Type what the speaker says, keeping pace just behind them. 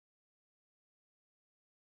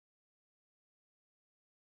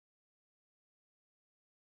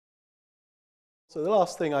So the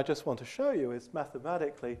last thing I just want to show you is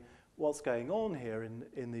mathematically what's going on here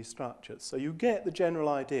in these structures. So you get the general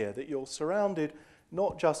idea that you're surrounded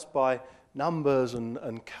not just by numbers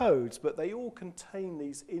and codes, but they all contain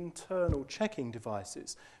these internal checking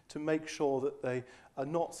devices to make sure that they are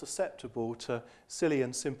not susceptible to silly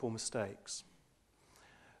and simple mistakes.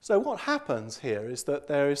 So what happens here is that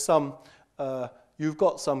there is some, you've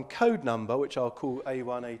got some code number, which I'll call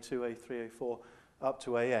A1, A2, A3, A4, up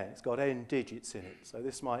to AN. It's got n digits in it. So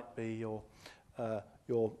this might be your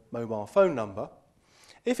mobile phone number.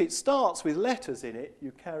 If it starts with letters in it,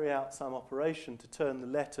 you carry out some operation to turn the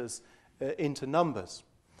letters into numbers.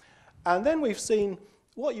 And then we've seen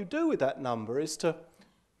what you do with that number is to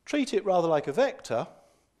treat it rather like a vector,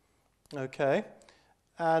 okay,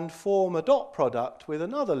 and form a dot product with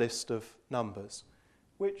another list of numbers,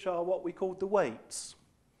 which are what we call the weights.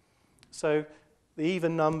 So the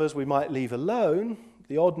even numbers we might leave alone,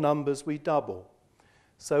 the odd numbers we double.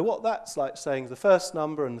 So what that's like saying is the first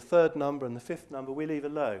number and the third number and the fifth number we leave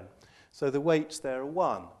alone. So the weights there are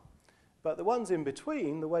 1. But the ones in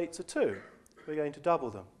between, the weights are 2. We're going to double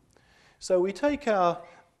them. So we take our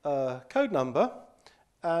code number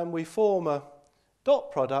and we form a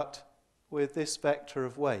dot product with this vector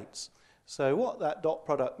of weights. So what that dot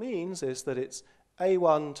product means is that it's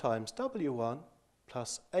A1 times W1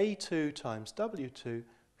 plus A2 times W2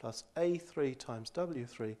 plus A3 times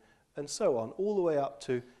W3, and so on, all the way up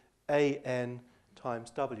to AN times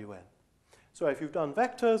WN. So if you've done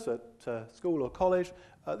vectors at school or college,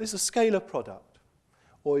 this is a scalar product.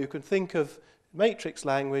 Or you can think of matrix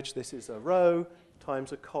language, this is a row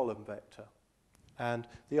times a column vector. And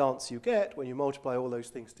the answer you get when you multiply all those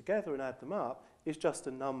things together and add them up is just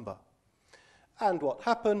a number. And what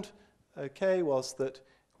happened, okay, was that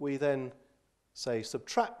we then, say,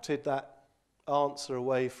 subtracted that answer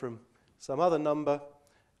away from some other number,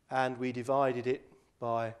 and we divided it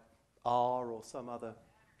by R or some other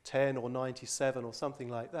 10 or 97 or something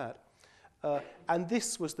like that. And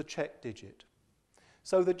this was the check digit.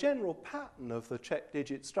 So the general pattern of the check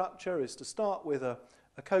digit structure is to start with a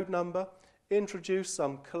code number, introduce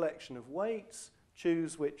some collection of weights,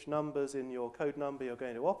 choose which numbers in your code number you're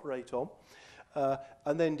going to operate on,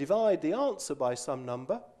 and then divide the answer by some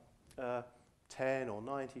number, 10 or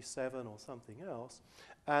 97 or something else,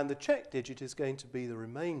 and the check digit is going to be the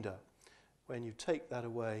remainder when you take that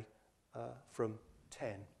away from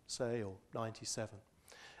 10, say, or 97.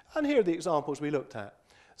 And here are the examples we looked at.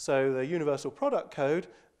 So the universal product code,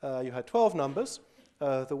 you had 12 numbers.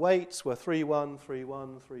 The weights were 3, 1, 3,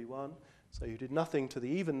 1, 3, 1. So you did nothing to the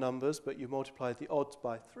even numbers, but you multiplied the odds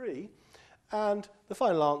by 3. And the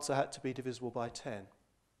final answer had to be divisible by 10.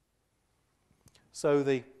 So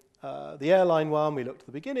the airline one we looked at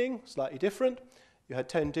the beginning, slightly different. You had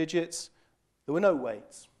 10 digits. There were no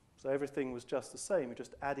weights. So everything was just the same. You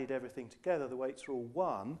just added everything together. The weights were all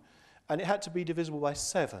 1. And it had to be divisible by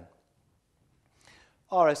 7.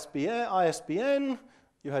 ISBN,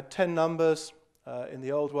 you had 10 numbers in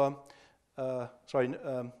the old one. 9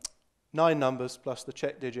 numbers plus the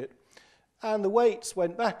check digit. And the weights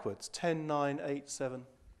went backwards. 10, 9, 8, 7,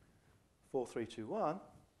 4, 3, 2, 1.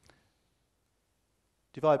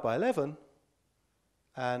 Divide by 11,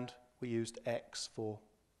 and we used X for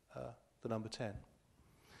the number 10.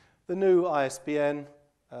 The new ISBN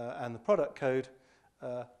and the product code,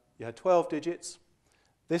 you had 12 digits.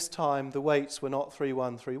 This time the weights were not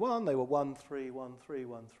 3131, they were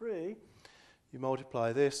 131313. You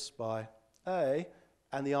multiply this by A,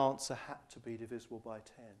 and the answer had to be divisible by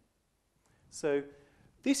 10. So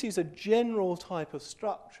this is a general type of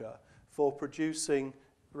structure for producing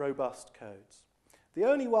robust codes. The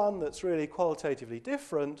only one that's really qualitatively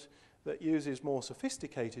different, that uses more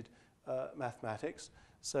sophisticated mathematics,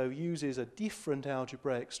 so uses a different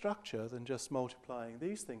algebraic structure than just multiplying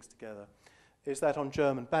these things together, is that on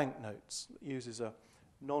German banknotes. It uses a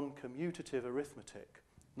non-commutative arithmetic,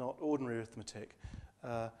 not ordinary arithmetic,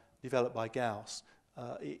 developed by Gauss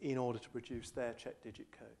in order to produce their check digit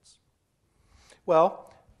codes.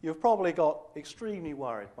 Well, you've probably got extremely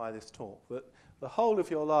worried by this talk that the whole of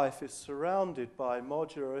your life is surrounded by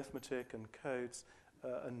modular arithmetic and codes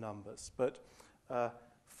and numbers. But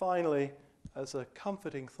finally, as a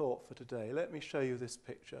comforting thought for today, let me show you this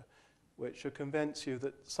picture, which should convince you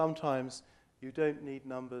that sometimes you don't need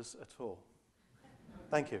numbers at all.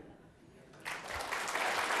 Thank you.